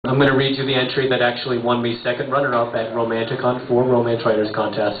I'm going to read you the entry that actually won me second runner-up at Romanticon 4 Romance Writers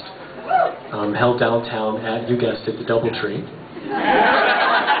Contest, held downtown at, you guessed it, the Doubletree.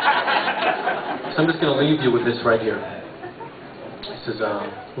 So I'm just going to leave you with this right here. This is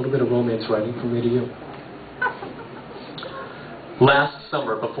a little bit of romance writing from me to you. Last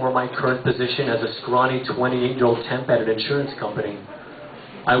summer, before my current position as a scrawny 28-year-old temp at an insurance company,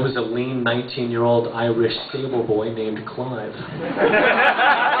 I was a lean 19-year-old Irish stable boy named Clive.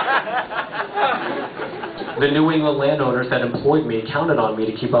 The New England landowners that employed me counted on me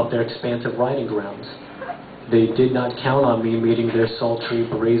to keep up their expansive riding grounds. They did not count on me meeting their sultry,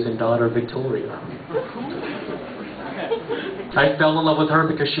 brazen daughter, Victoria. I fell in love with her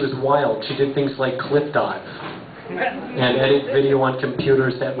because she was wild. She did things like cliff dive and edit video on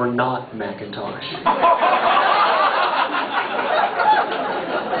computers that were not Macintosh.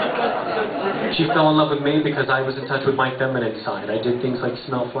 She fell in love with me because I was in touch with my feminine side. I did things like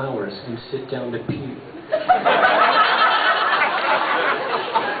smell flowers and sit down to pee.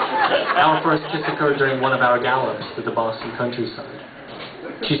 Our first kiss occurred during one of our gallops through the Boston countryside.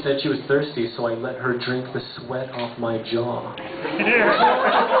 She said she was thirsty, so I let her drink the sweat off my jaw.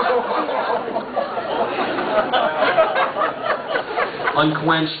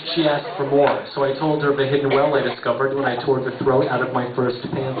 Unquenched, she asked for more, so I told her of a hidden well I discovered when I tore the throat out of my first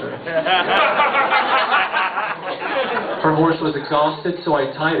panther. Her horse was exhausted, so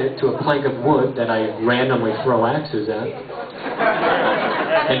I tied it to a plank of wood that I randomly throw axes at.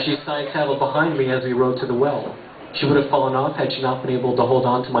 And she side-saddled behind me as we rode to the well. She would have fallen off had she not been able to hold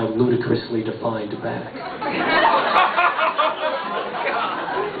on to my ludicrously defined back.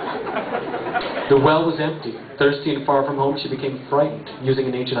 The well was empty. Thirsty and far from home, she became frightened. Using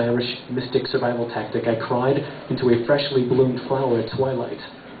an ancient Irish mystic survival tactic, I cried into a freshly bloomed flower at twilight.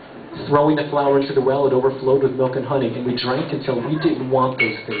 Throwing the flower into the well, it overflowed with milk and honey, and we drank until we didn't want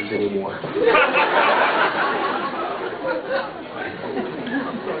those things anymore.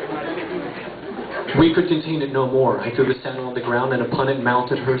 We could contain it no more. I threw the saddle on the ground, and upon it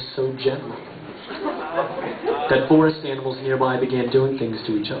mounted her so gently that forest animals nearby began doing things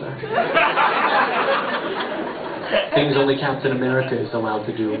to each other. Things only Captain America is allowed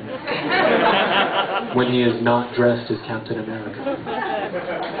to do when he is not dressed as Captain America.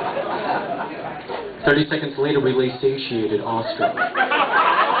 30 seconds later, we lay satiated, awestruck.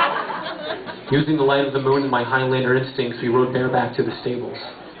 Using the light of the moon and my Highlander instincts, we rode bareback to the stables.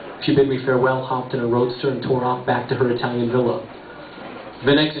 She bid me farewell, hopped in a roadster, and tore off back to her Italian villa.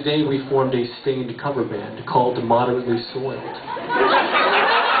 The next day, we formed a stained cover band called Moderately Soiled.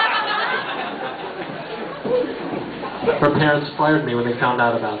 Her parents fired me when they found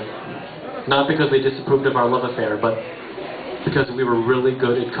out about it. Not because they disapproved of our love affair, but because we were really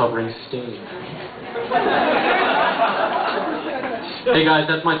good at covering stain. Hey guys,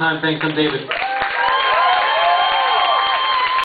 that's my time. Thanks, I'm David.